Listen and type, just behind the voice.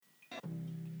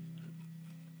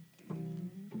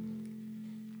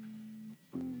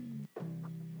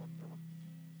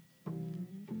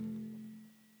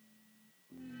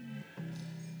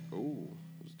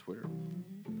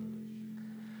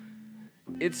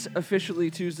It's officially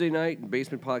Tuesday night in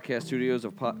Basement Podcast Studios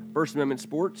of First Amendment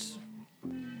Sports.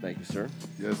 Thank you, sir.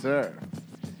 Yes, sir.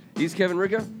 He's Kevin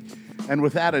Riga. And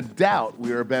without a doubt,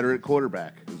 we are better at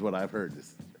quarterback, is what I've heard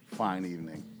this fine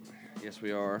evening. Yes,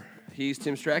 we are. He's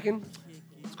Tim Strachan.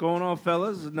 What's going on,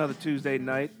 fellas? It's another Tuesday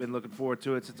night. Been looking forward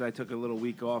to it since I took a little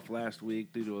week off last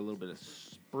week due to a little bit of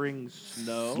spring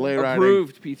snow. Sleigh riding.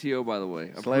 Approved PTO, by the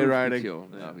way. Sleigh riding.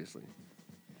 PTO, Yeah. obviously.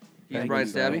 He's Thank Brian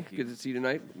you, Stabby. thank you. Good to see you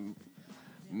tonight.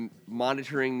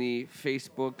 Monitoring the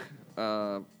Facebook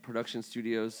production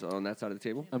studios on that side of the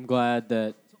table. I'm glad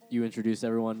that you introduced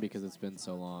everyone because it's been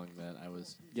so long that I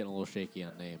was getting a little shaky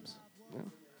on names. Yeah.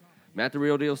 Matt the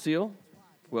Real Deal Seal.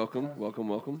 Welcome, welcome,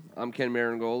 welcome. I'm Ken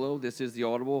Marangolo. This is the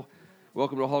Audible.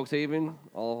 Welcome to Hogs Haven,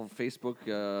 all Facebook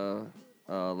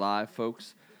live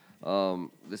folks.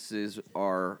 This is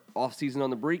our Offseason on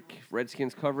the Brink,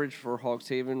 Redskins coverage for Hogs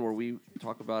Haven, where we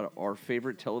talk about our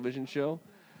favorite television show.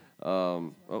 We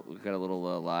got a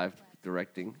little live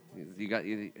directing. All right,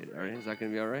 is that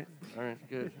going to be all right? All right,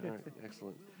 good. All right,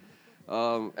 excellent.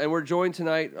 And we're joined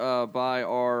tonight by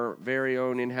our very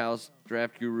own in-house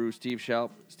draft guru, Steve Shoup.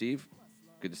 Steve,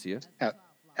 good to see you.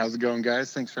 How's it going,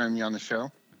 guys? Thanks for having me on the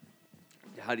show.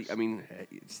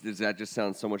 Does that just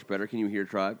sound so much better? Can you hear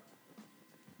Tribe?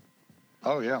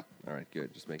 Oh, yeah. All right,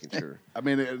 good. Just making sure. I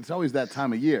mean, it's always that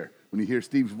time of year when you hear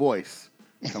Steve's voice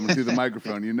coming through the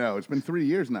microphone. You know, it's been 3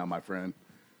 years now, my friend.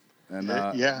 And,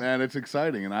 yeah. man, it's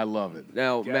exciting, and I love it.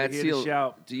 Now, Gotta Matt hear the Seal,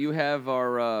 shout. do you have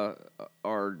our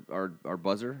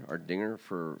buzzer, our dinger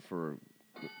for?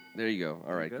 There you go.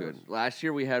 All right, There it good. Last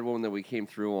year we had one that we came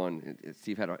through on.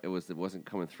 Steve had it wasn't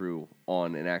coming through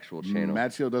on an actual channel.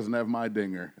 Matt Seal doesn't have my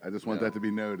dinger. I just want No. that to be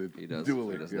noted. He does.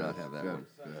 Duly. He does not have that one.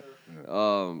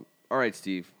 Yeah. All right,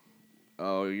 Steve.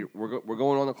 We're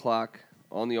going on the clock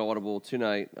on the Audible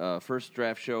tonight. First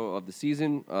draft show of the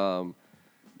season,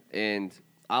 and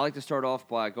I like to start off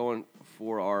by going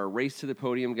for our race to the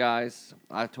podium guys.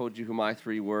 I told you who my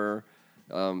three were.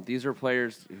 These are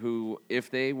players who, if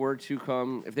they were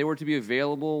to be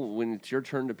available when it's your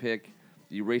turn to pick,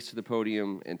 you race to the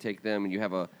podium and take them, and you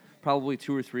have probably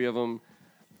two or three of them.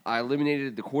 I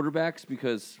eliminated the quarterbacks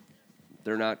because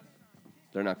they're not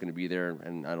going to be there,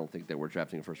 and I don't think that we're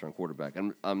drafting a first-round quarterback.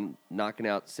 I'm knocking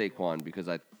out Saquon because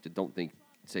I don't think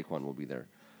Saquon will be there.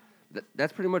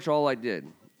 That's pretty much all I did,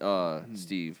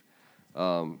 Steve.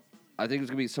 I think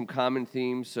there's going to be some common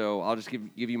themes, so I'll just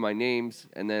give you my names,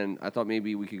 and then I thought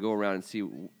maybe we could go around and see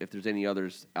if there's any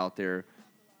others out there.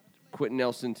 Quentin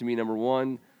Nelson, to me, number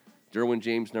 1. Derwin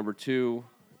James, number 2.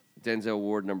 Denzel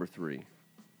Ward, number 3.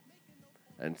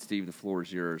 And, Steve, the floor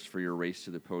is yours for your race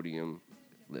to the podium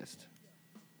list.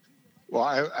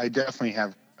 Well, I definitely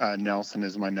have Nelson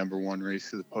as my number 1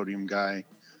 race to the podium guy.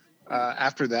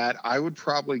 After that, I would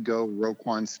probably go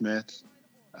Roquan Smith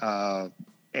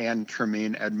and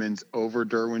Tremaine Edmonds over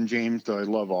Derwin James, though I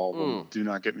love all of them. Do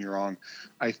not get me wrong.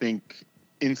 I think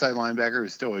inside linebacker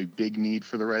is still a big need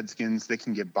for the Redskins. They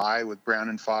can get by with Brown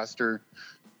and Foster,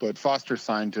 but Foster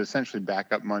signed to essentially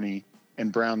backup money, and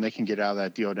Brown, they can get out of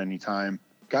that deal at any time.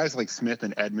 Guys like Smith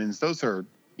and Edmonds, those are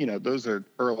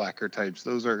Urlacher types.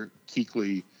 Those are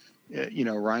Kuechly,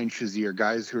 Ryan Shazier,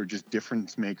 guys who are just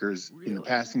difference makers in the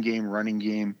passing game, running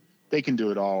game. They can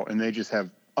do it all, and they just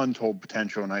have untold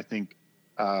potential, and I think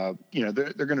they're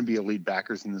going to be elite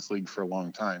backers in this league for a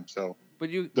long time. So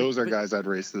those are guys I'd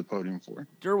race to the podium for.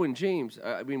 Derwin James,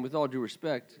 I mean, with all due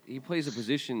respect, he plays a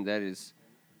position that is,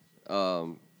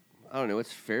 I don't know,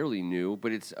 it's fairly new,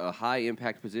 but it's a high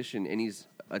impact position, and he's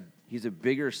a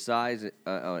bigger size.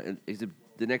 He's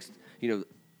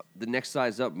the next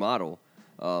size up model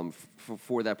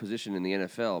for that position in the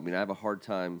NFL. I mean, I have a hard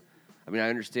time. I mean, I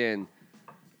understand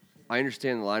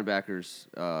the linebackers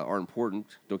are important.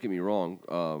 Don't get me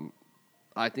wrong.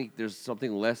 I think there's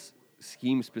something less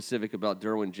scheme-specific about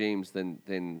Derwin James than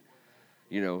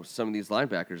some of these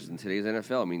linebackers in today's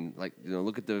NFL. I mean,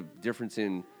 look at the difference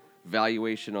in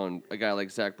valuation on a guy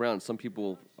like Zach Brown. Some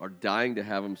people are dying to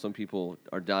have him. Some people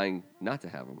are dying not to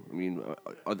have him. I mean,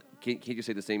 can't you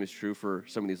say the same is true for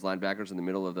some of these linebackers in the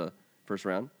middle of the first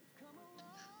round?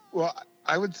 Well,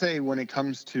 I would say when it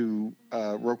comes to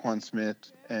Roquan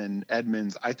Smith and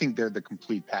Edmonds, I think they're the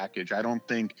complete package. I don't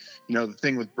think, the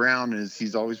thing with Brown is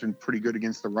he's always been pretty good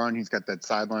against the run. He's got that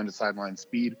sideline-to-sideline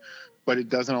speed, but it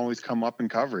doesn't always come up in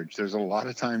coverage. There's a lot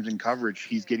of times in coverage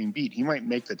he's getting beat. He might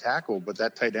make the tackle, but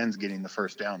that tight end's getting the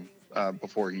first down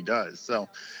before he does. So,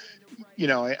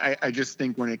 I just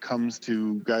think when it comes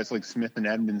to guys like Smith and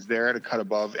Edmonds, they're at a cut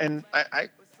above. And I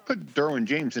put Derwin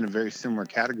James in a very similar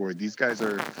category. These guys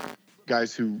are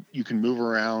guys who you can move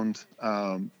around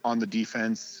on the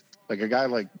defense. Like a guy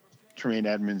like Tremaine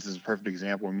Edmonds is a perfect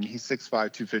example. I mean, he's 6'5",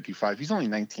 255. He's only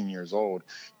 19 years old.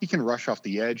 He can rush off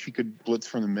the edge. He could blitz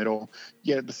from the middle.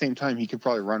 Yet at the same time, he could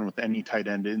probably run with any tight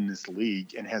end in this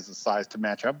league and has the size to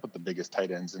match up with the biggest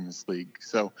tight ends in this league.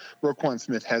 So Roquan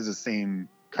Smith has the same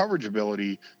coverage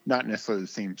ability, not necessarily the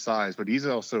same size, but he's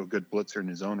also a good blitzer in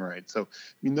his own right. So, I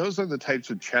mean, those are the types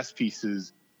of chess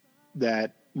pieces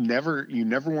that you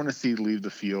never want to see leave the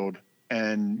field,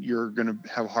 and you're going to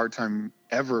have a hard time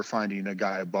ever finding a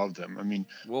guy above them. I mean,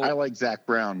 I like Zach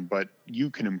Brown, but you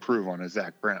can improve on a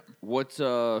Zach Brown.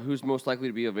 Who's most likely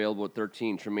to be available at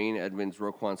 13? Tremaine Edmonds,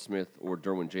 Roquan Smith, or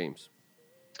Derwin James?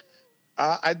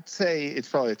 I'd say it's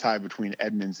probably a tie between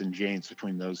Edmonds and James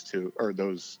between those two, or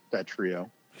that trio.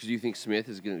 Because you think Smith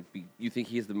is going to be? You think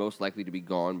he is the most likely to be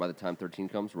gone by the time 13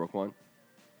 comes? Roquan?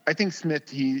 I think Smith,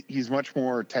 he's much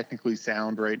more technically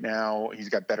sound right now. He's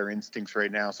got better instincts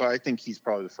right now. So I think he's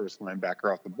probably the first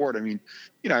linebacker off the board. I mean,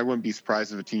 I wouldn't be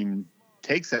surprised if a team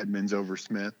takes Edmonds over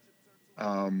Smith.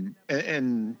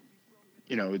 And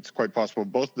it's quite possible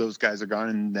both of those guys are gone,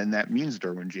 and then that means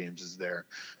Derwin James is there.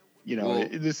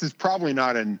 This is probably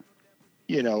not an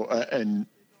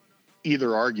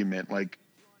either argument. Like,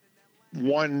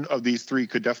 one of these three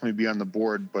could definitely be on the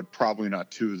board, but probably not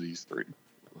two of these three.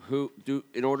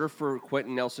 In order for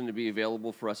Quentin Nelson to be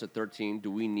available for us at 13, do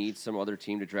we need some other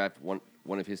team to draft one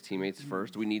of his teammates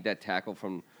first? Do we need that tackle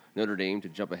from Notre Dame to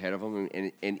jump ahead of him?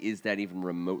 And is that even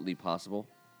remotely possible?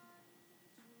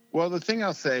 Well, the thing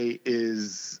I'll say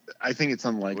is I think it's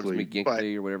unlikely.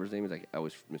 McGinkley or whatever his name is. I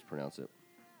always mispronounce it.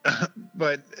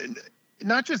 But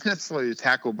not just necessarily the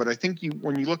tackle, but I think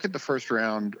when you look at the first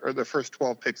round or the first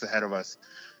 12 picks ahead of us,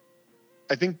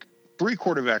 I think 3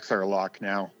 quarterbacks are a lock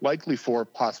now, likely 4,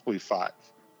 possibly 5.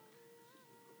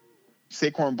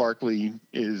 Saquon Barkley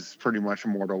is pretty much a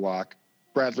mortal lock.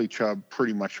 Bradley Chubb,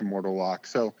 pretty much a mortal lock.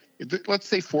 So let's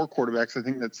say 4 quarterbacks. I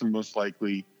think that's the most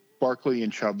likely. Barkley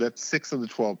and Chubb, that's 6 of the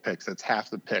 12 picks. That's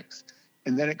half the picks.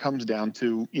 And then it comes down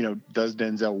to, does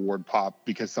Denzel Ward pop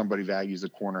because somebody values a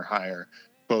corner higher?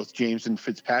 Both James and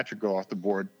Fitzpatrick go off the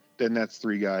board. Then that's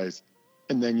 3 guys.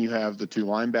 And then you have the 2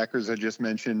 linebackers I just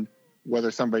mentioned.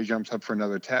 Whether somebody jumps up for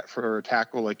another for a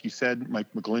tackle, like you said,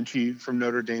 Mike McGlinchey from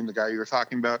Notre Dame, the guy you were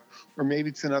talking about, or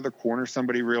maybe it's another corner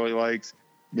somebody really likes.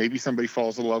 Maybe somebody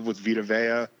falls in love with Vita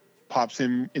Vea, pops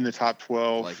him in the top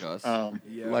 12. Like us.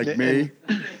 Like me.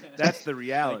 That's the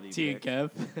reality. Like T and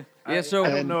Kev. I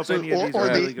don't know if any of these are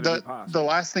really going to be possible. The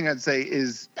last thing I'd say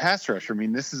is pass rusher. I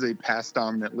mean, this is a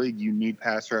pass-dominant league. You need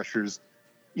pass rushers.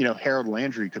 Harold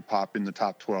Landry could pop in the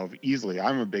top 12 easily.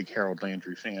 I'm a big Harold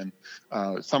Landry fan.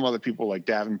 Some other people like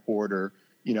Davenport or,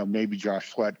 maybe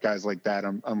Josh Sweat, guys like that,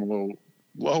 I'm a little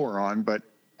lower on. But,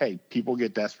 hey, people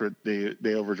get desperate.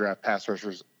 They overdraft pass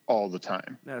rushers all the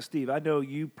time. Now, Steve, I know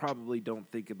you probably don't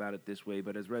think about it this way,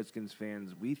 but as Redskins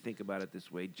fans, we think about it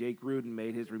this way. Jake Rudin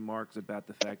made his remarks about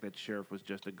the fact that Sheriff was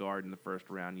just a guard in the first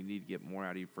round. You need to get more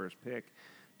out of your first pick.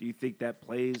 Do you think that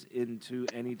plays into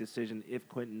any decision if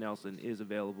Quentin Nelson is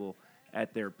available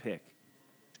at their pick?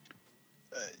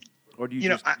 Or do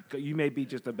you may be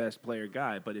just a best player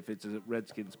guy, but if it's a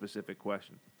Redskins-specific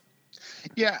question?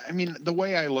 Yeah, I mean, the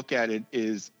way I look at it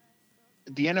is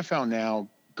the NFL now,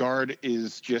 guard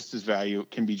is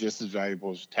can be just as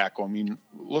valuable as tackle. I mean,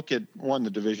 look at the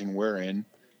division we're in.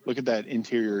 Look at that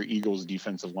interior Eagles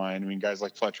defensive line. I mean, guys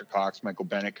like Fletcher Cox, Michael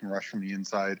Bennett can rush from the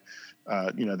inside.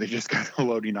 They just got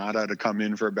Elodie Nada to come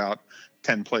in for about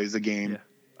 10 plays a game.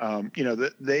 Yeah.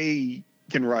 They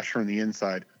can rush from the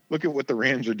inside. Look at what the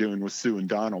Rams are doing with Sue and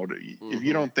Donald. Mm-hmm. If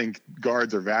you don't think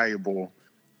guards are valuable,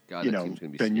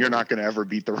 then you're not going to ever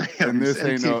beat the Rams. And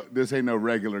this ain't no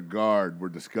regular guard we're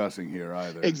discussing here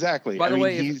either. Exactly. By the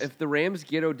way, if the Rams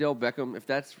get Odell Beckham,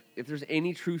 if there's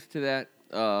any truth to that,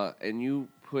 and you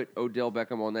put Odell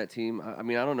Beckham on that team, I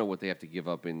mean, I don't know what they have to give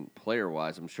up in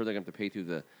player-wise. I'm sure they're going to have to pay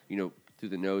through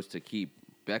the nose to keep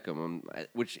Beckham,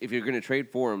 which if you're going to trade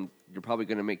for him, you're probably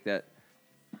going to make that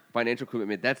financial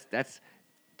commitment. That's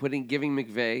giving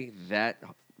McVay that,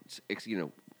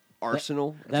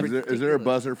 arsenal. Is there a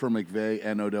buzzer for McVay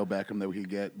and Odell Beckham that we could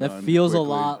get? That feels quickly? A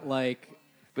lot like.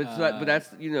 But that's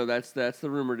the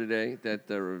rumor today that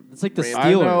it's like the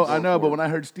Steelers. I know. But when I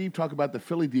heard Steve talk about the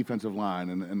Philly defensive line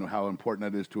and how important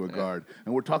that is to a guard,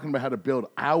 and we're talking about how to build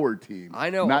our team, I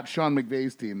know, not Sean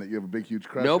McVay's team that you have a big huge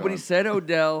crush on. Nobody said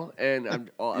Odell, and I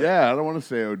don't want to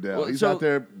say Odell. He's out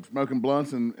there smoking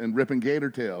blunts and ripping gator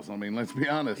tails. I mean, let's be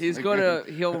honest.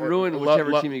 He'll ruin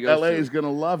whichever team he goes to. LA is going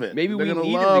to love it. Maybe we need him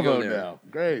to go Odell.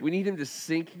 there. Great. We need him to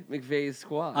sink McVay's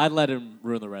squad. I'd let him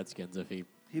ruin the Redskins if he.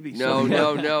 He'd be no.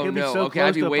 So okay,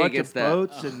 I'd be way against that.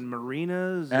 Boats and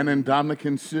marinas and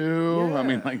Indomitian Sue. Yeah. I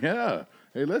mean,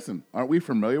 Hey, listen, aren't we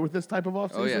familiar with this type of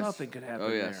offseason? Oh, yes. Nothing could happen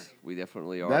Oh, yes. there. We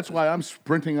definitely are. That's why I'm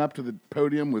sprinting up to the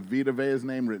podium with Vita Vea's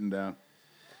name written down.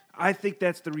 I think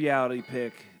that's the reality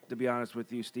pick, to be honest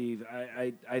with you, Steve.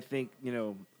 I think,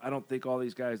 I don't think all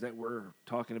these guys that we're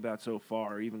talking about so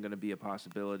far are even going to be a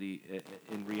possibility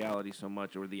in reality so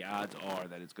much, or the odds are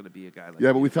that it's going to be a guy like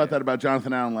Yeah, but we Vita thought Vea. that about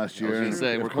Jonathan Allen last year. I was going to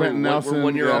say, If we're Quentin Nelson, we're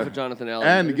 1 year off of Jonathan Allen.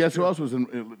 And guess who else was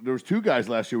in? There was 2 guys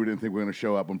last year we didn't think were going to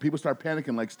show up. When people start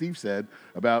panicking, like Steve said,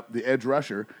 about the edge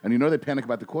rusher, and they panic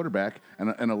about the quarterback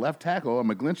and a left tackle, a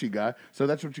McGlinchey guy, so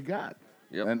that's what you got.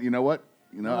 Yep. And you know what?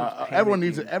 one's Everyone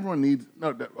needs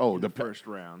panicking. the First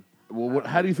round. Well,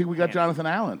 how do you think we got Jonathan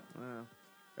Allen?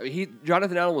 I mean,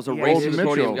 Jonathan Allen was a He race had to the Mitchell.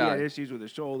 podium He had guy. issues with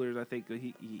his shoulders. I think that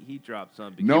he dropped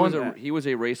some. He No was one- a he was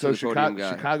a race So to the podium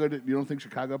guy. Chicago, you don't think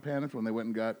Chicago panicked when they went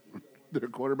and got their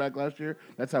quarterback last year?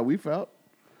 That's how we felt.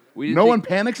 We didn't No think- one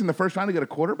panics in the first round to get a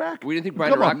quarterback? We didn't think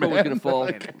Brian Come on, Aracco was man. going to fall.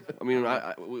 Like- I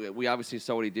mean, we obviously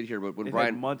saw what he did here, but when They've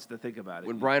Brian had months to think about it.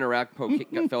 when Brian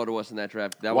Aracco fell to us in that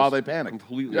draft, that While was they panicked.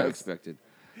 completely Yes. unexpected.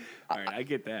 All right, I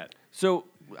get that. So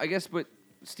I guess, but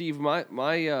Steve,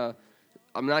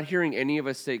 I'm not hearing any of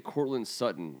us say Cortland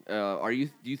Sutton. Do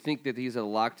you think that he's a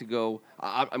lock to go?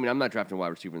 I mean, I'm not drafting a wide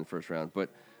receiver in the first round, but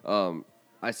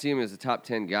I see him as a top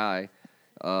 10 guy.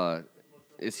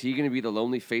 Is he going to be the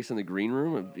lonely face in the green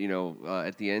room? At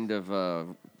the end of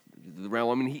the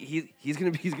round. I mean, he's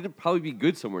going to probably be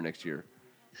good somewhere next year.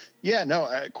 Yeah, no,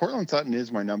 Cortland Sutton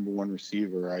is my number 1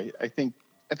 receiver. I think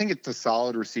it's a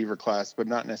solid receiver class, but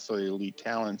not necessarily elite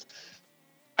talents.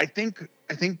 I think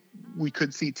we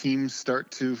could see teams start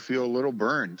to feel a little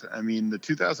burned. I mean, the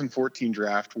 2014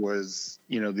 draft was,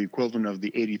 the equivalent of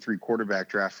the 83 quarterback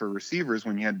draft for receivers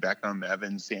when you had Beckham,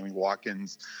 Evans, Sammy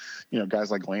Watkins, guys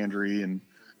like Landry and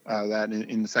that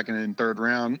in the second and third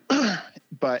round.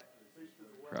 But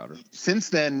Crowder. since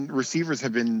then, receivers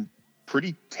have been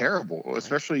pretty terrible,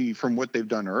 especially from what they've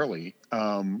done early.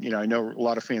 I know a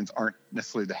lot of fans aren't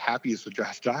necessarily the happiest with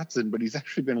Josh Johnson, but he's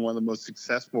actually been one of the most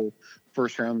successful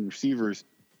first-round receivers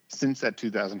since that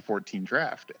 2014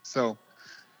 draft. So,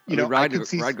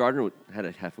 Rod Gardner had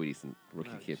a halfway decent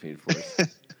rookie campaign for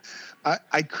us.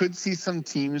 I could see some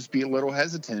teams be a little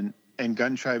hesitant and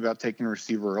gun-shy about taking a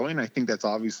receiver early, and I think that's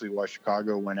obviously why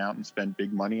Chicago went out and spent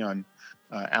big money on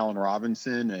Allen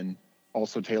Robinson and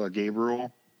also Taylor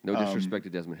Gabriel. No disrespect to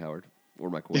Desmond Howard or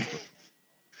Mike Williams.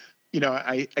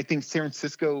 I think San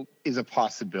Francisco is a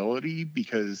possibility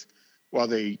because while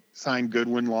they signed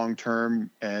Goodwin long-term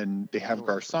and they have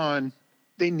Garcon,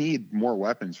 they need more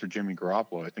weapons for Jimmy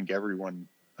Garoppolo. I think everyone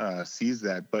sees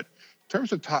that. But in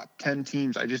terms of top 10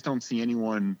 teams, I just don't see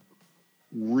anyone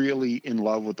really in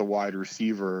love with the wide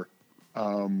receiver.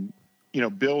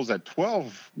 Bills at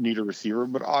 12 need a receiver,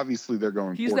 but obviously they're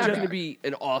going He's not going to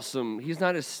quarterback. be he's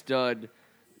not a stud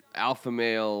alpha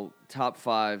male top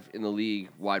 5 in the league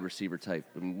wide receiver type.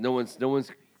 I mean, no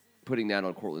one's putting that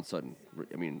on Cortland Sutton.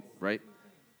 I mean, right?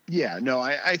 Yeah, no,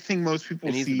 I think most people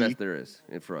And he's see the best there is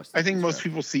for us. I think most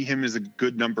people see him as a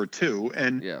good number 2,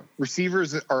 and Yeah.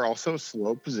 receivers are also a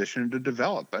slow position to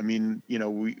develop. I mean,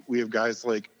 we have guys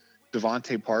like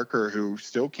Devontae Parker who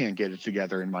still can't get it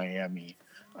together in Miami.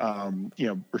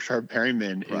 Rashard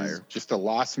Perryman is just a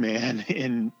lost man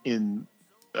in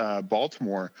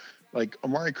Baltimore. Like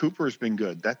Amari Cooper has been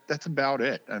good. That's about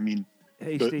it. I mean,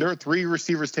 Hey, Steve. there are 3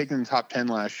 receivers taken in the top 10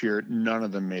 last year. None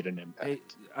of them made an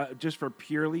impact. Hey, just for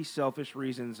purely selfish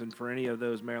reasons, and for any of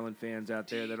those Maryland fans out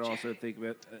there that also think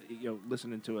about,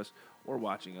 listening to us or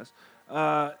watching us,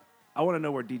 I want to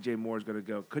know where DJ Moore is going to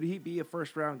go. Could he be a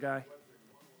first-round guy?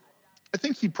 I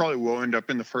think he probably will end up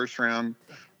in the first round,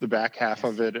 the back half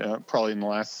of it, probably in the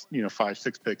last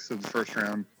 5-6 picks of the first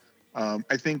round.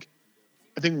 I think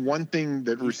one thing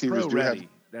that receivers do have.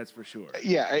 That's for sure.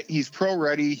 Yeah, he's pro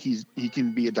ready. He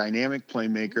can be a dynamic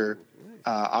playmaker.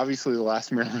 Obviously, the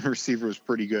last Maryland receiver was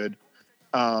pretty good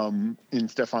in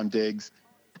Stephon Diggs.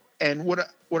 And what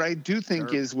I do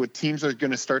think is what teams are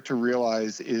going to start to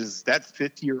realize is that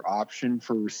 5th-year option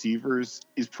for receivers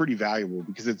is pretty valuable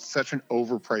because it's such an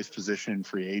overpriced position in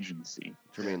free agency.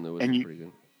 Jermaine Lewis And is pretty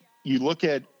good. You look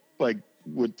at like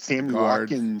what Sammy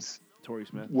Guards. Watkins, Torrey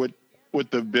Smith. what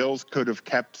the Bills could have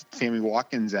kept Sammy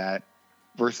Watkins at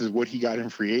versus what he got in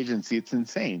free agency. It's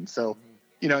insane. So,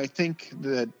 I think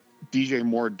that DJ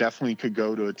Moore definitely could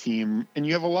go to a team, and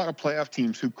you have a lot of playoff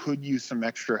teams who could use some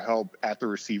extra help at the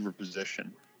receiver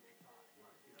position.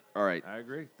 All right. I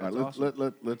agree. All That's right,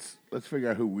 awesome. let's figure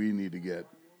out who we need to get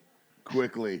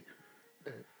quickly.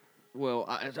 Well,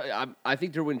 I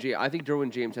think Derwin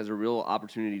James has a real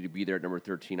opportunity to be there at number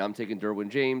 13. I'm taking Derwin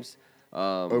James.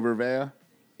 Over Vea?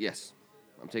 Yes.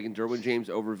 I'm taking Derwin James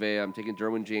over Vea. I'm taking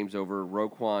Derwin James over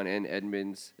Roquan and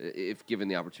Edmonds if given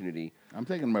the opportunity. I'm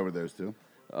taking him over those two.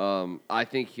 I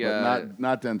think But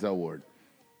not Denzel Ward.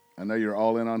 I know you're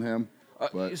all in on him.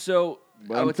 But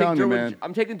I would take telling you, Derwin. man.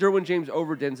 I'm taking Derwin James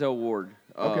over Denzel Ward.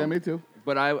 Okay, me too.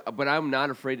 But I'm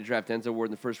not afraid to draft Denzel Ward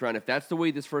in the first round. If that's the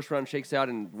way this first round shakes out,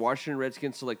 and Washington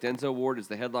Redskins select Denzel Ward as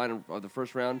the headline of the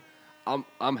first round,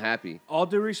 I'm happy. All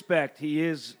due respect, he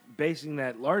is basing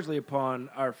that largely upon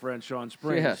our friend Sean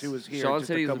Springs, Yes. who was here Sean just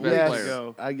said a he's the couple best weeks player.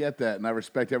 ago. I get that, and I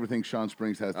respect everything Sean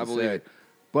Springs has to believe say. it.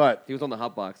 But He was on the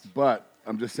hot box.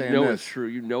 I'm just saying You know this. it's true.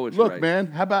 You know it's Look, right. man,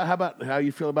 how about how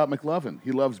you feel about McLovin?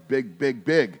 He loves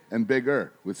big, and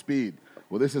bigger with speed.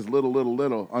 Well, this is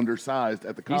little, undersized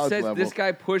at the He college says level. this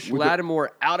guy pushed With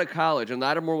Lattimore out of college, and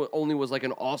Lattimore only was like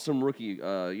an awesome rookie,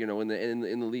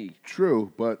 in the league.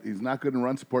 True, but he's not good in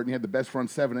run support, and he had the best front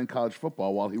seven in college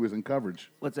football while he was in coverage.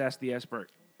 Let's ask the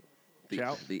expert.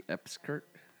 Shoup? The Epskirt.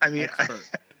 I mean,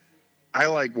 I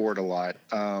like Ward a lot.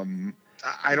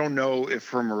 I don't know if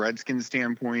from a Redskins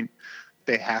standpoint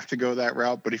they have to go that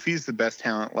route, but if he's the best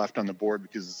talent left on the board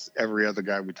because every other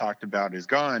guy we talked about is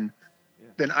gone,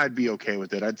 then I'd be okay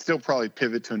with it. I'd still probably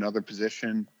pivot to another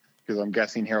position because I'm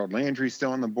guessing Harold Landry's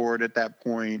still on the board at that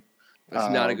point.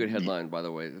 That's not a good headline, by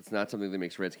the way. It's not something that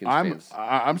makes Redskins fans.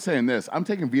 I'm saying this. I'm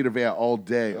taking Vita Vea all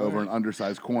day over an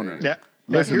undersized corner. Yeah.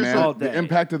 Listen, Here's man, all the day.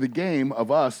 impact of the game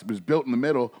of us was built in the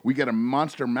middle. We get a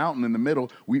monster mountain in the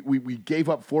middle. We gave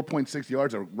up 4.6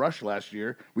 yards of rush last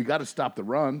year. We got to stop the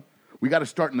run. We got to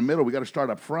start in the middle. We got to start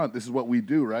up front. This is what we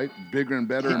do, right? Bigger and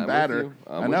better and I'm with badder. you.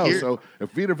 I know. So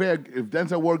if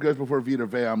Denzel Ward goes before Vita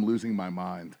Vea, I'm losing my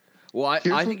mind. Well, I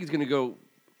think he's going to go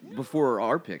before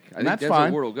our pick. I And think that's Denzel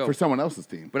fine Ward will go for someone else's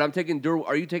team. But I'm taking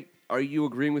Are you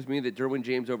agreeing with me that Derwin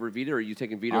James over Vita, or are you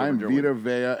taking Vita I'm over Derwin? Vita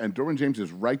Vea, and Derwin James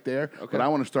is right there. Okay. But I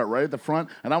want to start right at the front,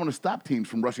 and I want to stop teams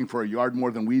from rushing for a yard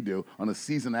more than we do on a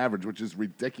season average, which is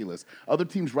ridiculous. Other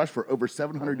teams rush for over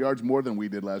 700 yards more than we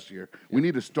did last year. Yeah. We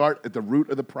need to start at the root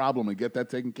of the problem and get that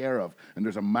taken care of. And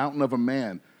there's a mountain of a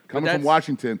man coming from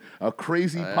Washington, a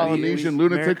crazy Polynesian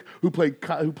lunatic who played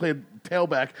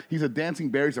tailback. He's a dancing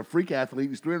bear. He's a freak athlete.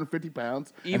 He's 350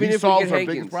 pounds. Even and he if solves we get our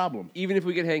Hankins, biggest problem. Even if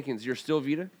we get Hankins, you're still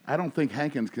Vita? I don't think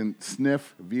Hankins can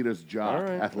sniff Vita's jock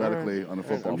athletically on a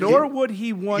football field. Nor would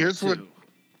he want Here's to. what-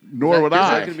 Nor would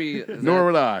I. Nor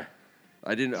would I.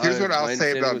 I didn't. Here's what I'll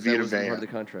say about that Vita wasn't Vea. part of the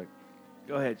contract.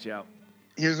 Go ahead, Shoup.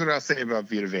 Here's what I'll say about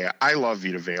Vita Vea. I love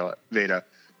Vita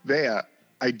Vea.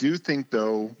 I do think,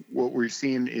 though, what we're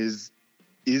seeing is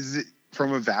it,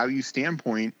 from a value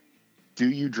standpoint, do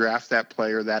you draft that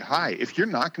player that high? If you're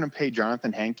not going to pay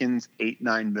Jonathan Hankins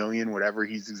 $8-9 million, whatever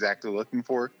he's exactly looking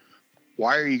for,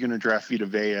 why are you going to draft Vita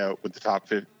Vea with the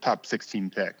top 16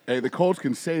 pick? Hey, the Colts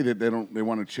can say that they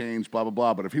want to change, blah, blah,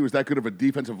 blah. But if he was that good of a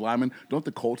defensive lineman, don't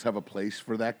the Colts have a place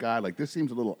for that guy? Like, this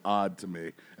seems a little odd to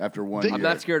me after 1 year. I'm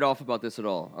not scared off about this at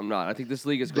all. I'm not. I think this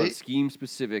league is gone scheme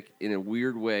specific in a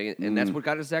weird way, and that's what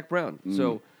got us Zach Brown.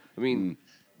 So, I mean,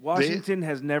 Washington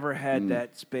has never had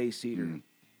that space eater.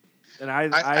 And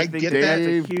I think get that's that.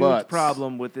 a huge But-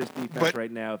 problem with this defense right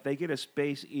now. If they get a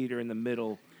space eater in the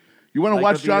middle, You want to like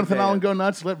watch a Vita Jonathan Vea. Allen go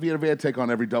nuts? Let Vita Vea take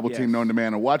on every double Yes. team known to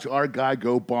man and watch our guy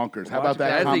go bonkers. How about that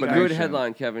that's a combination? good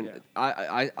headline, Kevin. Yeah.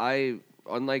 I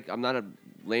unlike I'm not a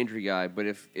Landry guy, but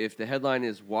if the headline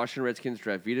is Washington Redskins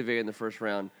draft Vita Vea in the first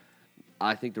round,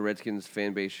 I think the Redskins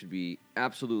fan base should be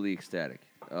absolutely ecstatic.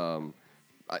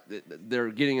 They're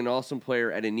getting an awesome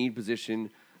player at a need position.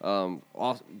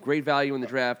 Great value in the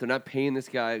draft. They're not paying this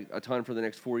guy a ton for the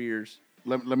next 4 years.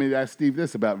 Let me ask Steve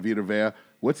this about Vita Vea.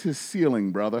 What's his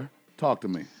ceiling, brother? Talk to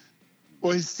me.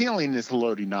 Well, his ceiling is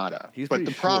Haloti Nada. He's But pretty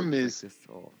the short, problem like is this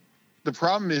tall. the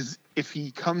problem is if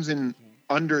he comes in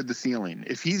under the ceiling,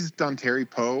 if he's Dontari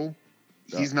Poe,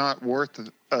 he's not worth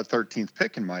a 13th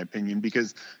pick, in my opinion,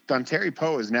 because Dontari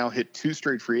Poe has now hit 2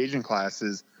 straight free agent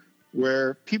classes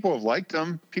where people have liked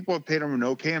him, people have paid him an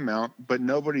okay amount, but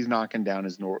nobody's knocking down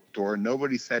his door.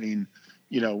 Nobody's setting,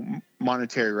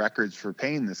 monetary records for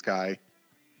paying this guy.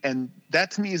 And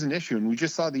that to me is an issue. And we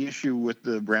just saw the issue with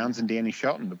the Browns and Danny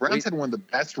Shelton. The Browns had one of the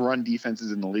best run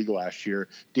defenses in the league last year.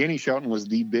 Danny Shelton was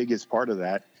the biggest part of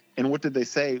that. And what did they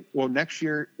say? Well, next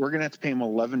year we're going to have to pay him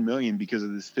 $11 million because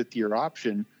of this 5th-year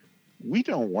option. We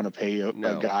don't want to pay a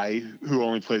guy who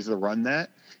only plays the run that.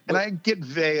 And I get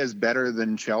Vea's better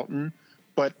than Shelton,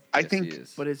 but I think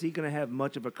but is he going to have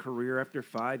much of a career after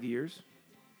 5 years?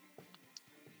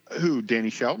 Who, Danny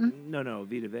Shelton? No,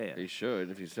 Vita Vea. He should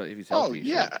if he's healthy. Oh, he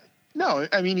yeah. should. No,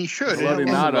 I mean, he should. Haloti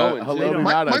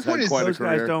My Nada's point had is quite a Those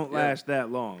guys career. don't last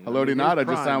that long. Haloti Nada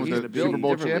just signed with the built Super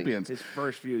Bowl differently. champions. His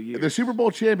first few years. The Super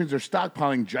Bowl champions are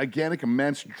stockpiling gigantic,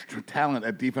 immense talent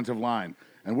at defensive line.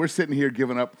 And we're sitting here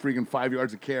giving up freaking 5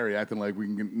 yards of carry, acting like we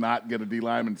can not get a D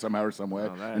lineman somehow or some way.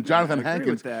 And Jonathan I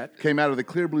agree with Hankins that. came out of the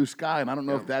clear blue sky, and I don't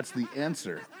know if that's the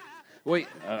answer. Wait,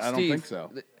 I don't Steve, think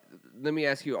so. Let me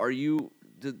ask you: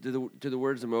 do the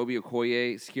words of Moby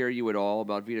Okoye scare you at all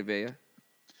about Vita Vea?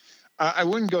 I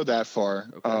wouldn't go that far,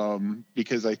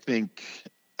 because I think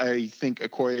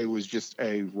Okoye was just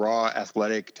a raw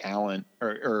athletic talent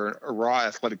or a raw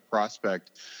athletic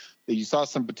prospect that you saw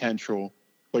some potential,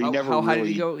 but he never How really. high did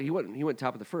he go? He went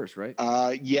top of the first, right?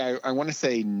 Yeah, I want to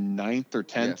say 9th or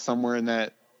 10th, somewhere in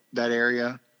that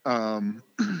area. I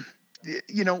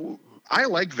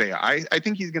like Vea. I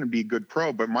think he's going to be a good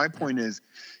pro, but my point is,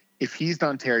 if he's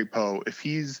Dontari Poe, if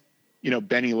he's,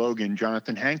 Benny Logan,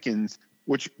 Jonathan Hankins,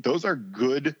 which those are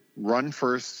good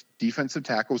run-first defensive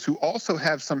tackles who also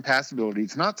have some pass ability.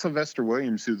 It's not Sylvester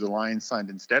Williams, who the Lions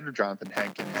signed instead of Jonathan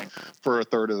Hankins for a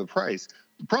third of the price.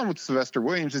 The problem with Sylvester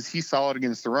Williams is he's solid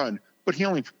against the run, but he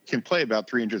only can play about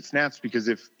 300 snaps because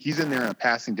if he's in there on a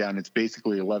passing down, it's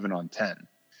basically 11 on 10,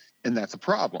 and that's a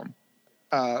problem.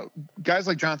 Guys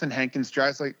like Jonathan Hankins,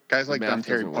 guys like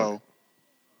Dontari Poe,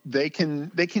 they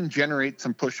can generate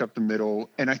some push up the middle,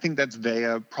 and I think that's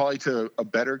Vea probably to a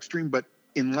better extreme. But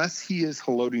unless he is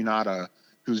Haloti Ngata,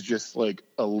 who's just like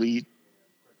elite,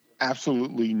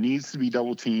 absolutely needs to be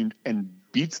double teamed and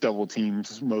beats double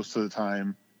teams most of the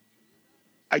time,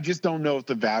 I just don't know if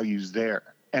the value's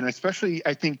there. And especially,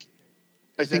 I think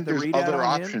there's other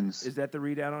options. Is that the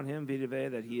readout on him, Vita Vea,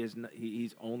 that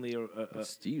he's only a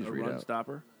run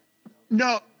stopper?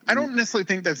 No, I don't necessarily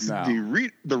think that's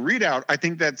the readout. I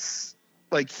think that's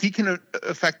like he can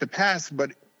affect the pass,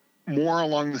 but more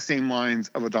along the same lines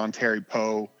of a Dontari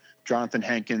Poe, Jonathan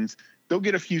Hankins. They'll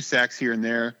get a few sacks here and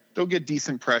there. They'll get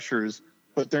decent pressures,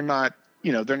 but they're not,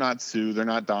 they're not Sue, they're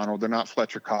not Donald, they're not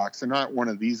Fletcher Cox, they're not one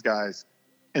of these guys.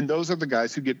 And those are the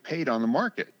guys who get paid on the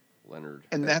market. Leonard.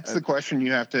 And that's the question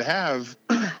you have to have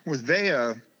with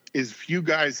Vea is few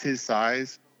guys his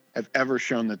size have ever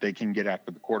shown that they can get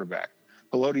after the quarterback.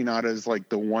 Haloti Ngata is like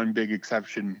the one big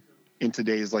exception in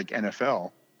today's like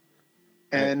NFL.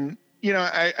 And,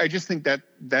 I just think that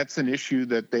that's an issue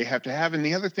that they have to have. And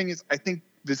the other thing is I think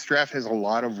this draft has a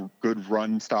lot of good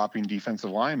run stopping defensive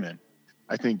linemen.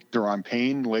 I think Daron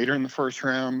Payne later in the first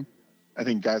round. I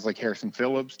think guys like Harrison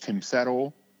Phillips, Tim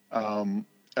Settle,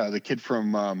 the kid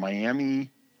from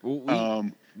Miami.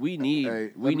 We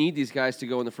need these guys to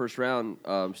go in the first round,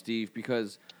 Steve,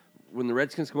 because when the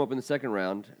Redskins come up in the second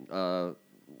round,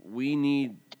 we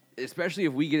need, especially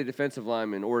if we get a defensive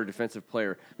lineman or a defensive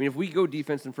player. I mean, if we go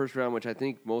defense in first round, which I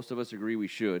think most of us agree we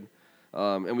should,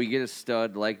 and we get a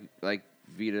stud like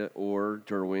Vita or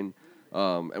Derwin,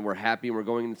 and we're happy and we're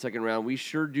going in the second round, we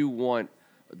sure do want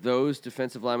those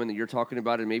defensive linemen that you're talking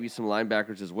about and maybe some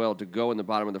linebackers as well to go in the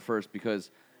bottom of the first,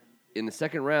 because in the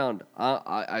second round,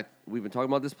 we've been talking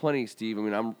about this plenty, Steve. I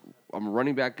mean, I'm a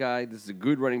running back guy. This is a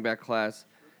good running back class.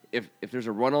 If there's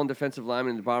a run-on defensive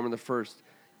lineman in the bottom of the first,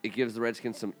 it gives the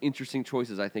Redskins some interesting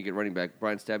choices, I think, at running back.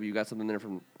 Brian Stabby, you got something there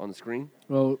on the screen?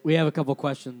 Well, we have a couple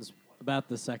questions about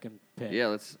the second pick. Yeah,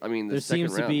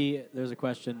 there's a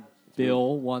question.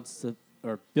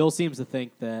 Bill seems to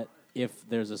think that if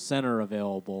there's a center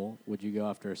available, would you go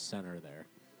after a center there?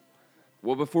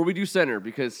 Well, before we do center,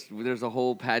 because there's a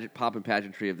whole pomp and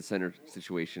pageantry of the center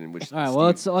situation in which. All right, well,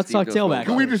 let's talk tailback.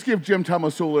 Can we just give Jim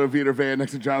Tomasula a Vita Vea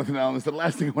next to Jonathan Allen? That's the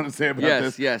last thing I want to say about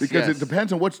this. Because it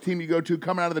depends on which team you go to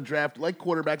coming out of the draft, like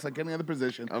quarterbacks, like any other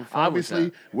position.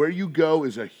 Obviously, where you go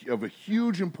is of a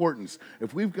huge importance.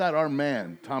 If we've got our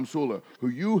man, Tom Sula, who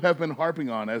you have been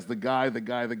harping on as the guy,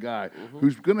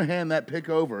 who's going to hand that pick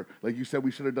over, like you said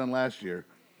we should have done last year,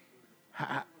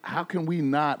 how can we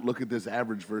not look at this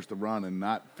average versus the run and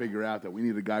not figure out that we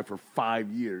need a guy for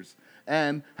 5 years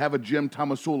and have a Jim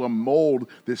Tomasula mold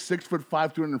this 6'5",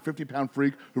 250-pound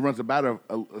freak who runs about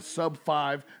a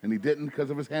sub-5, and he didn't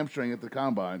because of his hamstring at the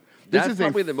combine. This is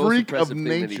probably a the most freak impressive of thing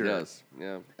nature. that he does.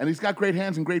 Yeah. And he's got great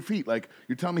hands and great feet. Like,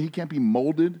 you're telling me he can't be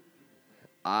molded?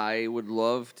 I would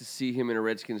love to see him in a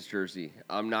Redskins jersey.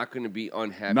 I'm not going to be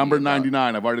unhappy. Number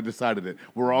 99, I've already decided it.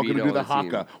 We're all going to do the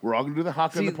haka. We're all going to do the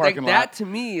haka in the parking lot. That to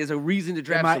me is a reason to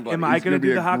draft somebody. Am I going to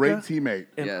do the haka? Great teammate.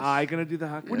 Am I going to do the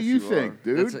haka? What do you think,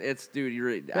 dude? Dude,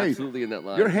 you're absolutely in that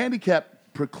line. Your handicap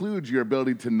precludes your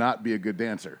ability to not be a good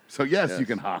dancer. So yes. You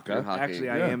can haka. Actually,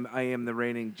 I am the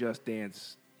reigning Just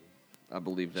Dance. I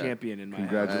believe that. Champion in my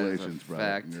Congratulations, bro.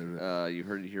 Fact. You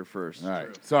heard it here first. All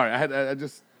right. Sorry, I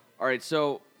just. All right,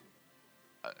 so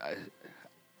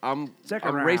I'm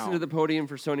Second racing round. to the podium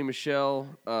for Sony Michel.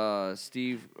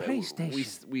 Steve,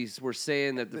 PlayStation. We were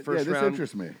saying that the Yeah, first this round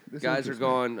interests me. This guys interests are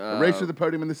going. me. A race to the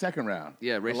podium in the second round.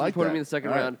 Yeah, I race like to the podium that. in the second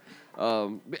All right.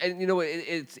 round. And you know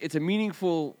it's a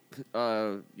meaningful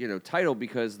title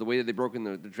because the way that they've broken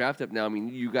the draft up now. I mean,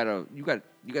 you got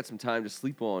some time to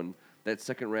sleep on that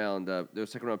second round. Those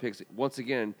second round picks. Once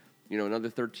again, another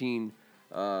 13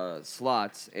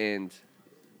 slots, and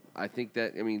I think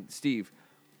that Steve.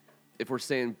 If we're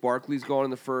saying Barkley's gone in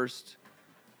the first,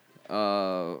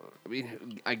 Geis,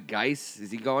 is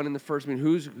he gone in the first? I mean,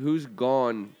 who's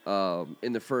gone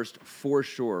in the first for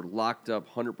sure, locked up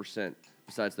 100%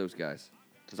 besides those guys?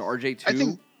 Is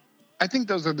RJ2? I think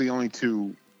those are the only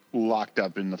two locked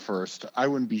up in the first. I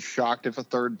wouldn't be shocked if a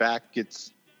third back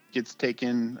gets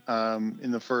taken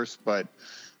in the first, but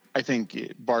I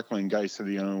think Barkley and Geis are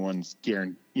the only ones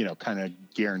kind of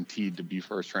guaranteed to be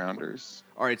first rounders.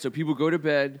 All right, so people go to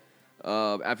bed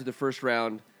after the first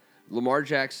round. Lamar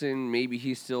Jackson, maybe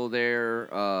he's still there.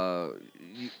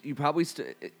 You probably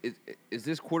is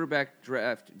this quarterback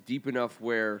draft deep enough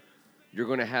where you're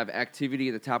going to have activity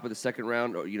at the top of the second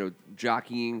round, or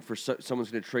jockeying for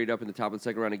someone's going to trade up in the top of the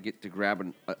second round and get to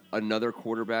grab another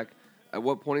quarterback? At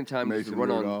what point in time does the run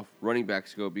on running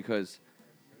backs go? Because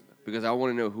I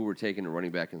want to know who we're taking a running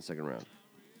back in the second round.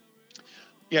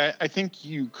 Yeah, I think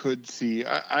you could see.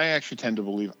 I actually tend to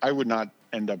believe I would not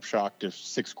end up shocked if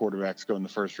 6 quarterbacks go in the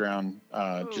first round,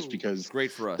 just because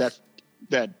great for us.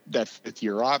 That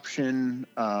fifth-year option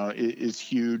is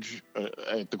huge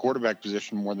at the quarterback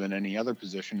position more than any other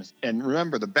position. And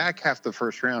remember, the back half of the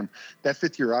first round, that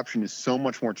fifth-year option is so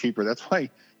much more cheaper. That's why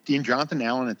Dean Jonathan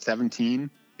Allen at 17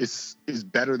 is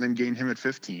better than getting him at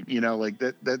 15.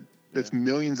 That's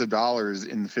millions of dollars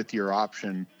in the fifth-year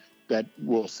option that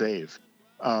will save.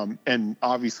 And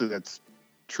obviously that's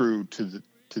true to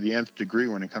the nth degree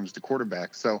when it comes to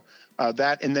quarterbacks. So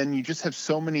that, and then you just have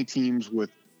so many teams with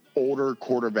older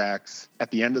quarterbacks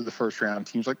at the end of the first round,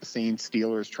 teams like the Saints,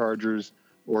 Steelers, Chargers,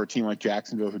 or a team like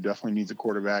Jacksonville who definitely needs a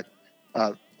quarterback.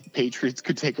 Patriots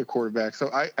could take a quarterback.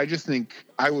 So I just think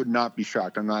I would not be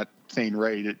shocked. I'm not saying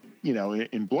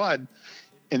in blood,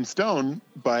 in stone,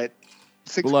 but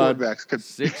 6 quarterbacks could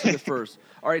 6 in the first.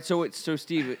 All right, so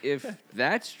Steve, if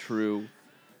that's true,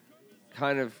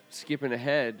 kind of skipping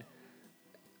ahead,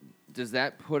 does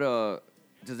that kind of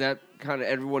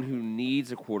everyone who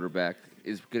needs a quarterback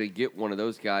is going to get one of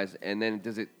those guys, and then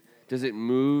does it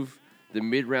move the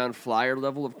mid-round flyer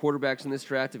level of quarterbacks in this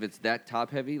draft if it's that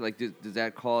top-heavy? Like, does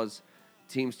that cause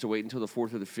teams to wait until the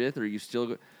 4th or the 5th, or are you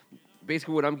still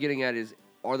basically what I'm getting at is,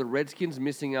 are the Redskins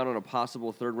missing out on a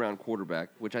possible third-round quarterback,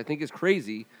 which I think is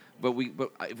crazy, but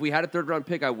if we had a third-round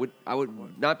pick, I would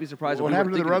not be surprised if we were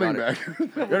thinking about it.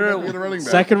 No. The running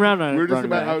back. Second round. We're just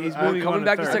running about. back. We're coming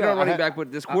back to second-round running back,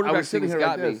 but this quarterback thing's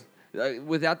got me. Like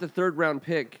Without the third-round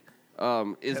pick,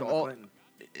 is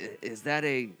that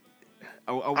a?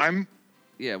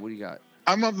 Yeah. What do you got?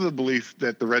 I'm of the belief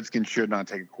that the Redskins should not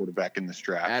take a quarterback in this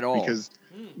draft At all, because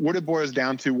what it boils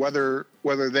down to whether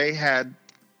they had.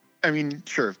 I mean,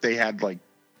 sure, if they had like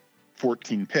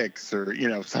 14 picks or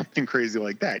something crazy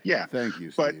like that, yeah. Thank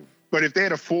you, Steve. But if they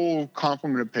had a full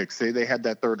complement of picks, say they had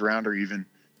that third rounder even,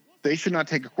 they should not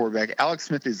take a quarterback. Alex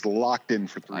Smith is locked in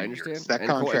for 3 years. That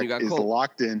contract is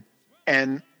locked in,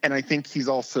 and I think he's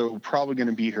also probably going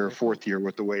to be here a 4th year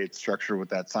with the way it's structured with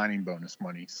that signing bonus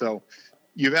money. So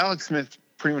you have Alex Smith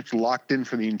pretty much locked in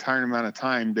for the entire amount of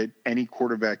time that any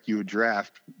quarterback you would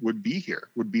draft would be here,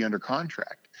 would be under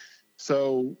contract.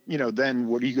 So, then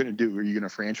what are you going to do? Are you going to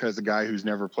franchise a guy who's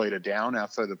never played a down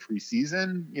outside the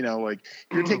preseason?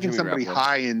 You're taking somebody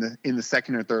high in the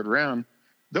second or third round,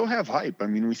 they'll have hype. I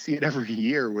mean, we see it every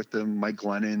year with the Mike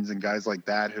Glennons and guys like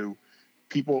that who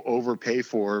people overpay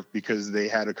for because they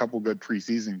had a couple good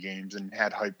preseason games and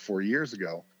had hype 4 years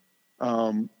ago.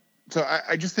 So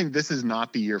I just think this is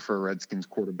not the year for a Redskins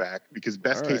quarterback because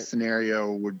best case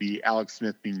scenario would be Alex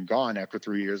Smith being gone after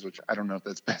 3 years, which I don't know if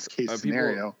that's best case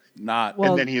scenario.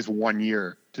 And then he has 1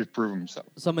 year to prove himself.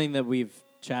 Something that we've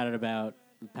chatted about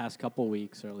the past couple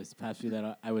weeks, or at least the past few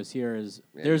that I was here, is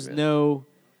there's no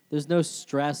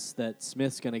stress that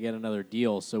Smith's going to get another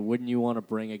deal. So wouldn't you want to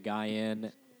bring a guy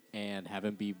in and have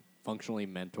him be functionally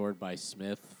mentored by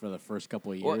Smith for the first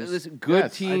couple of years? Well, listen,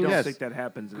 good teams. I don't think that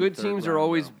happens. Good teams are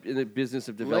always in the business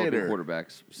of developing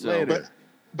quarterbacks. So,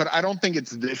 but I don't think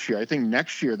it's this year. I think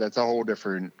next year that's a whole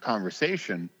different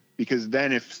conversation because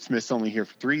then if Smith's only here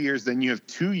for 3 years, then you have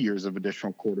 2 years of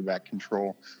additional quarterback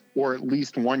control, or at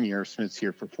least 1 year if Smith's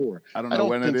here for 4. I don't know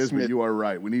when it is, but you are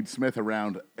right. We need Smith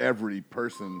around every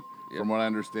person, from what I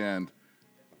understand.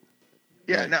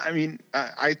 Yeah, no, I mean,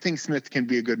 I think Smith can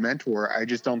be a good mentor. I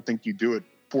just don't think you do it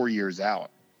 4 years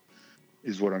out,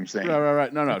 is what I'm saying.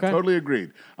 Right. No, Okay. totally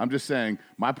agreed. I'm just saying,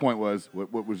 my point was,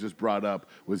 what was just brought up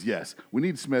was, yes, we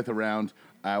need Smith around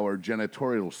our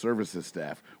janitorial services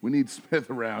staff. We need Smith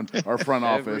around our front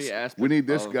Every office. aspect We need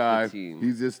this of the guy. team.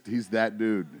 He's that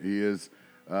dude. He is.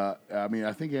 I mean,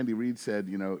 I think Andy Reid said,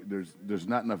 there's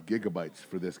not enough gigabytes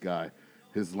for this guy.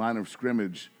 His line of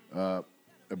scrimmage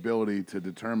ability to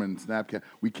determine snap count.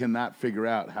 We cannot figure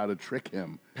out how to trick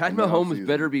him. Pat in the Mahomes offseason.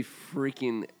 better be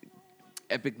freaking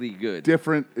epically good.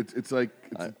 Different. It's like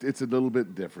it's a little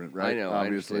bit different, right? I know, I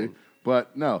obviously, understand.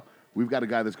 but no, we've got a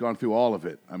guy that's gone through all of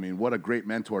it. I mean, what a great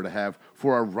mentor to have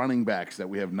for our running backs that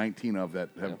we have 19 of that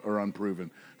are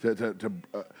unproven.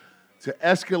 To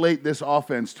escalate this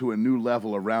offense to a new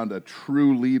level around a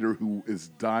true leader who is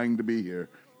dying to be here.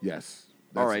 Yes.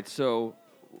 All right, so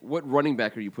what running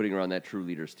back are you putting around that true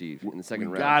leader, Steve, in the second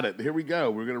round? Got it. Here we go.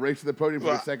 We're going to race to the podium for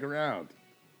the second round.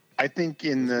 I think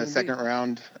in the second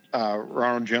round,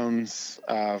 Ronald Jones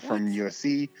from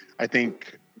USC. I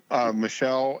think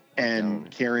Michelle and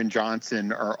Karen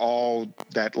Johnson are all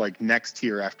that like next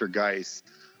tier after Geis.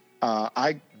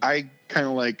 I kind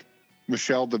of like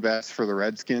Michelle the best for the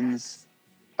Redskins,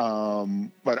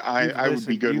 but I would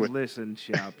be good with. Listen,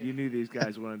 Shoup. You knew these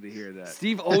guys wanted to hear that.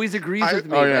 Steve always agrees with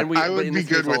me. yeah. And I but would in be this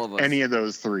case, good all of with us. any of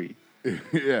those three.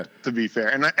 Yeah. To be fair,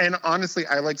 and honestly,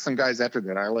 I like some guys after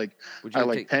that. I like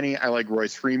take- Penny. I like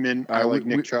Royce Freeman. I like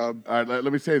Nick Chubb. All right,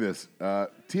 let me say this.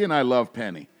 T and I love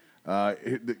Penny.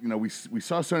 We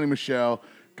saw Sonny Michel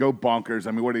go bonkers.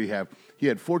 I mean, what did he have? He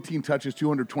had 14 touches,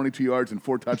 222 yards, and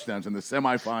 4 touchdowns in the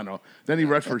semifinal. Then he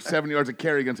rushed for 7 yards a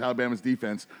carry against Alabama's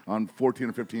defense on 14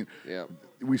 or 15. Yeah.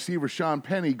 We see Rashawn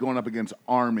Penny going up against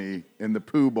Army in the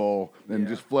Pooh Bowl and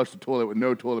just flushed the toilet with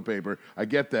no toilet paper. I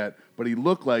get that, but he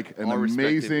looked like an All respect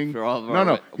amazing. for all of our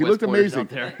No, he West looked Pointers amazing. out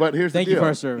there. But here's Thank the you deal. for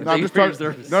our service. No, I'm Thank just you for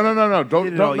your talking. service. No.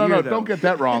 did it all year, though. Don't get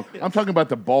that wrong. I'm talking about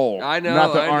the bowl. I know,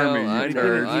 not the I know, Army. I You know,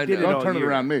 turd. I know. Don't all turn it year.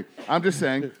 around me. I'm just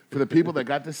saying for the people that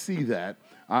got to see that,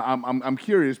 I'm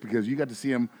curious because you got to see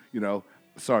him.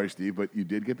 Sorry, Steve, but you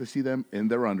did get to see them in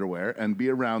their underwear and be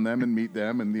around them and meet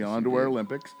them in the underwear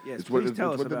Olympics. Yes, it's what, please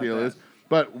tell it's us what the about deal that. is.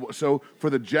 But so for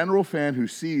the general fan who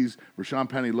sees Rashawn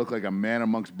Penny look like a man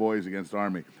amongst boys against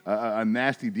Army, a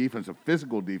nasty defense, a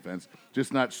physical defense,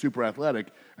 just not super athletic,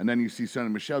 and then you see Sonny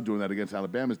Michel doing that against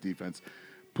Alabama's defense,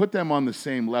 put them on the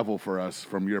same level for us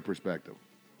from your perspective.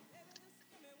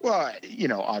 Well,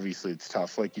 obviously it's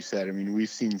tough. Like you said, I mean, we've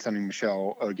seen Sonny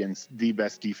Michel against the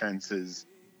best defenses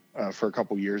for a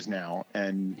couple years now,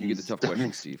 and You get the tough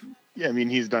question, Steve. Yeah, I mean,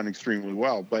 he's done extremely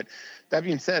well. But that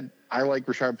being said, I like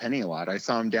Rashard Penny a lot. I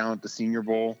saw him down at the Senior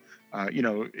Bowl.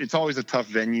 It's always a tough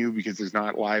venue because there's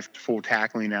not live full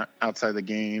tackling outside the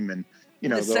game, and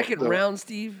The second round,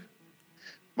 Steve.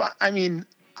 Well, I mean,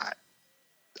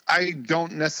 I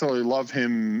don't necessarily love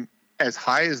him as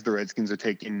high as the Redskins are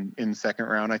taking in the second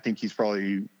round. I think he's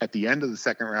probably at the end of the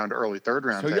second round, early third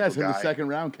round. So type yes, of in the guy. second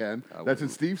round, Ken. That's what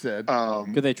Steve said.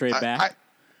 Could they trade back?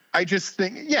 I just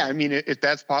think, I mean, if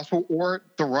that's possible, or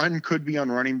the run could be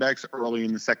on running backs early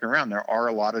in the second round. There are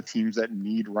a lot of teams that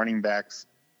need running backs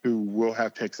who will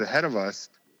have picks ahead of us.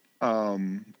 I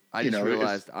just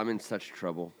realized I'm in such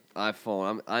trouble. I've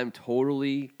fallen. I'm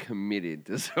totally committed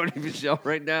to Sonny Michel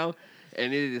right now,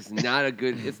 and it is not a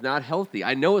good. It's not healthy.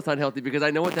 I know it's not healthy because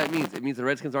I know what that means. It means the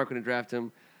Redskins aren't going to draft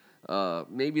him.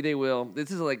 Maybe they will.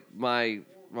 This is like my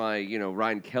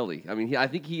Ryan Kelly. I mean, I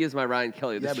think he is my Ryan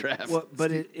Kelly of this draft. Well,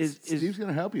 but Steve's going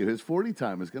to help you. His 40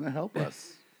 time is going to help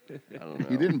us. I don't know.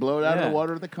 He didn't blow it out of Yeah. the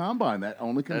water at the combine. That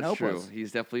only can That's help true. us.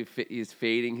 He's definitely he's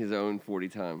fading his own 40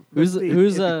 time. Who's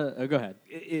Steve, go ahead.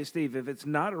 Steve, if it's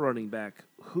not a running back,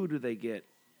 who do they get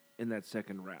in that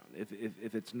second round?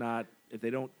 If it's not, if they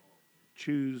don't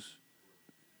choose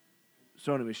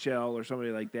Sonny Michel or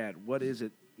somebody like that, what is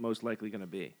it most likely going to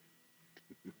be?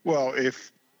 Well,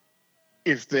 if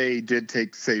they did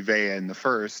take, say, Vea in the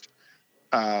first,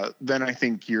 then I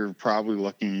think you're probably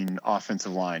looking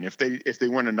offensive line. If they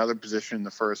win another position in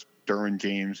the first, Derwin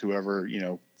James, whoever,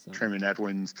 Truman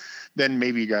Edwins, then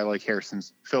maybe a guy like Harrison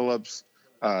Phillips,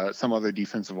 some other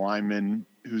defensive lineman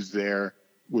who's there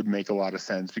would make a lot of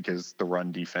sense because the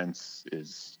run defense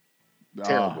is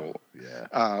terrible.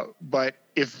 Yeah. But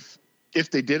if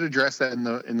they did address that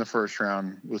in the first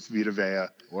round with Vita Vea,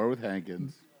 Or with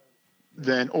Hankins.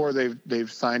 or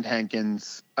they've signed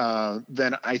Hankins,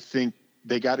 then I think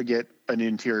they got to get an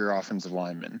interior offensive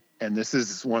lineman, and this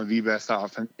is one of the best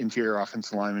interior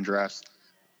offensive lineman drafts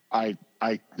I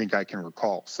think I can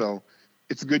recall. So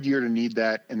it's a good year to need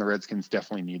that, and the Redskins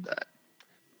definitely need that.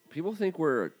 People think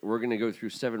we're going to go through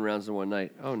 7 rounds in one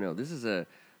night. Oh no, this is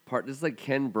like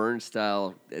Ken Burns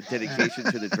style dedication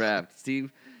to the draft.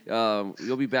 Steve,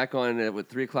 You'll be back on at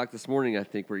 3 o'clock this morning, I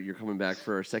think, where you're coming back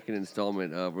for our second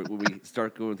installment when we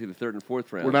start going through the third and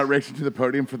fourth round. We're not racing to the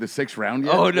podium for the 6th round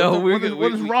yet? Oh, no. What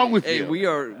is wrong with you?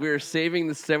 We're saving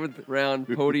the 7th round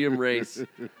podium race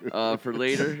for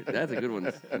later. That's a good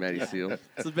one, Matty Seal.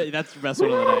 That's the best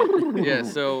one of the night. Yeah,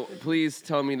 so please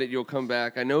tell me that you'll come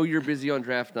back. I know you're busy on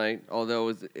draft night, although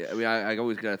I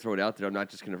always got to throw it out there. I'm not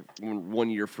just going to 1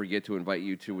 year forget to invite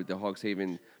you to the Hogs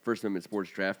Haven First Amendment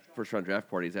Sports first round draft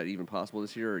party. Is that even possible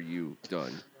this year, or are you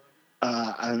done?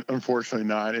 Unfortunately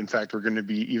not. In fact, we're going to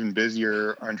be even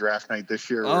busier on draft night this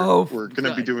year. We're going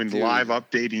to be doing live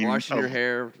updating. Washing your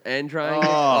hair and drying it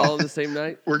all on the same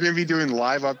night? We're going to be doing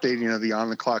live updating of the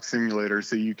on-the-clock simulator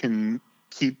so you can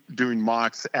keep doing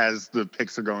mocks as the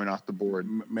picks are going off the board.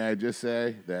 May I just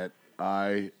say that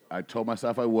I told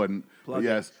myself I wouldn't.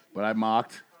 But I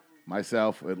mocked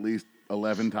myself at least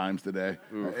 11 times today.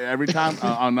 Every time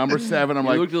on number 7, I'm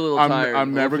like,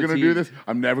 I'm never going to do this.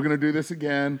 I'm never going to do this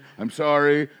again. I'm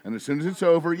sorry. And as soon as it's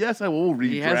over, yes, I will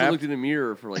redraft. He hasn't looked in the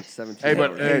mirror for like 17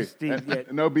 hours. Steve,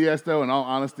 no BS though. In all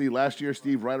honesty, last year,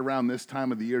 Steve, right around this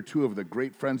time of the year, 2 of the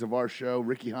great friends of our show,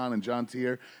 Ricky Hahn and John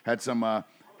Tier, had some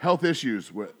health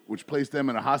issues, which placed them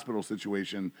in a hospital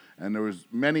situation. And there was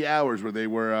many hours where they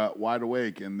were wide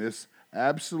awake. And this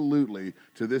absolutely,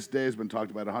 to this day, has been talked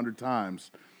about 100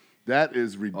 times. That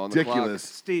is ridiculous.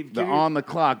 Steve, the on the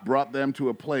clock brought them to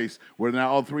a place where now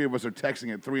all 3 of us are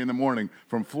texting at 3 in the morning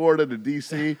from Florida to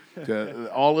D.C.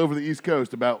 to all over the East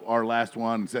Coast about our last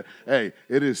one. And said, hey,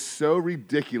 it is so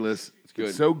ridiculous.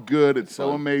 It's so good. It's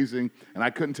so amazing. And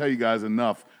I couldn't tell you guys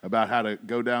enough about how to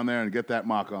go down there and get that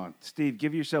mock on. Steve,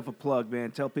 give yourself a plug, man.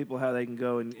 Tell people how they can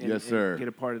go and get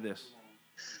a part of this.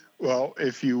 Well,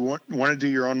 if you want to do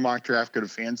your own mock draft, go to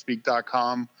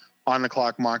fanspeak.com, on the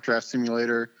clock mock draft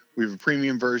simulator. We have a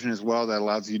premium version as well that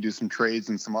allows you to do some trades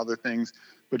and some other things.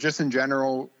 But just in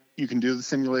general, you can do the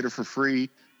simulator for free.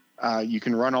 You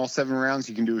can run all 7 rounds.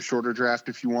 You can do a shorter draft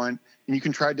if you want. And you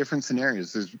can try different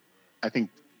scenarios. There's, I think,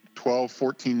 12,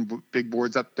 14 big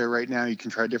boards up there right now. You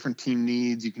can try different team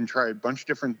needs. You can try a bunch of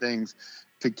different things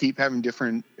to keep having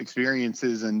different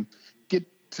experiences and get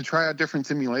to try out different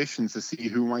simulations to see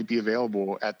who might be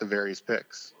available at the various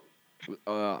picks.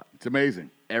 It's amazing.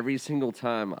 Every single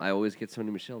time, I always get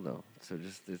Sony Michel, though. So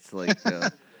it's like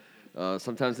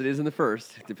sometimes it is in the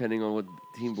first, depending on what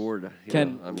team board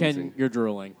I'm using. You're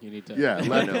drooling. You need to. Yeah,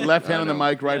 left hand on the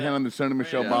mic, right hand on the Sony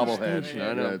Michel bobblehead.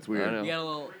 I know. It's weird. I know. You got a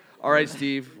little. All right,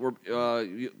 Steve.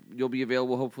 You'll be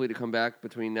available hopefully to come back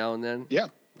between now and then. Yeah,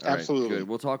 absolutely. Right, good.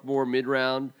 We'll talk more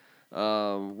mid-round.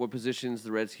 What positions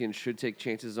the Redskins should take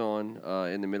chances on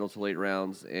in the middle to late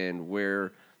rounds, and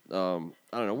where.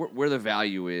 I don't know where the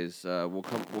value is. We'll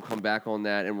come back on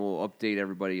that, and we'll update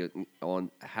everybody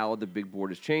on how the big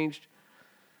board has changed.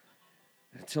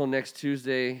 Until next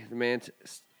Tuesday, the man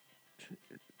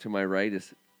to my right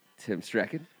is Tim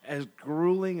Strachan. As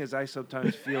grueling as I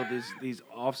sometimes feel these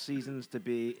off seasons to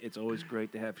be, it's always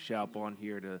great to have Shoup on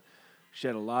here to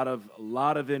shed a lot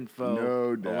of info,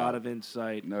 No doubt. a lot of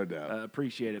insight. No doubt.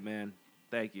 Appreciate it, man.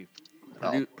 Thank you.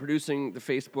 Producing the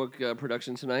Facebook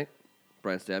production tonight.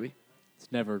 Brian Stabby.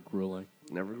 It's never grueling.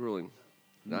 Never grueling.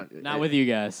 Not with you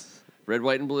guys. Red,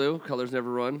 white, and blue. Colors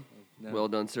never run. No. Well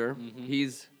done, sir. Mm-hmm.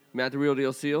 He's Matt the Real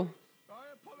Deal Seal. I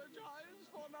apologize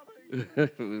for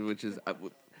nothing. Which is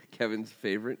Kevin's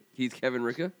favorite. He's Kevin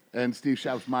Ricca. And Steve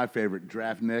Shoup's my favorite,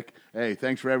 Draft Nick. Hey,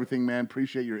 thanks for everything, man.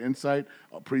 Appreciate your insight.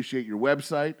 Appreciate your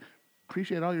website.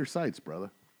 Appreciate all your sites,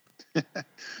 brother.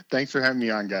 Thanks for having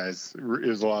me on, guys. It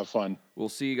was a lot of fun. We'll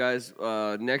see you guys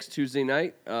next Tuesday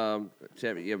night.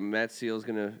 Matt Seal is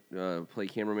going to play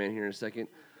cameraman here in a second.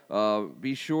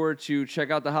 Be sure to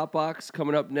check out the Hot Box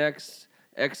coming up next.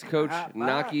 Ex-coach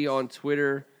Naki on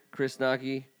Twitter, Chris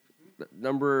Naki,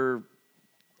 number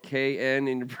KN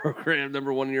in your program,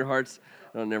 number 1 in your hearts.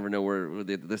 I'll never know where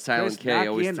the silent Chris K Naki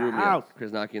always in threw the me house. out.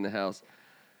 Chris Naki in the house.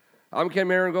 I'm Ken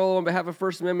Marangolo on behalf of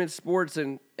First Amendment Sports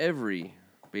and every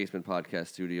basement podcast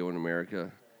studio in America.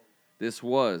 This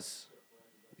was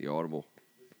the Audible.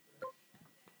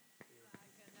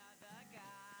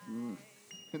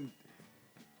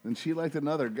 And she liked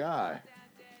another guy.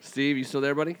 Steve, you still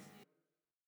there, buddy?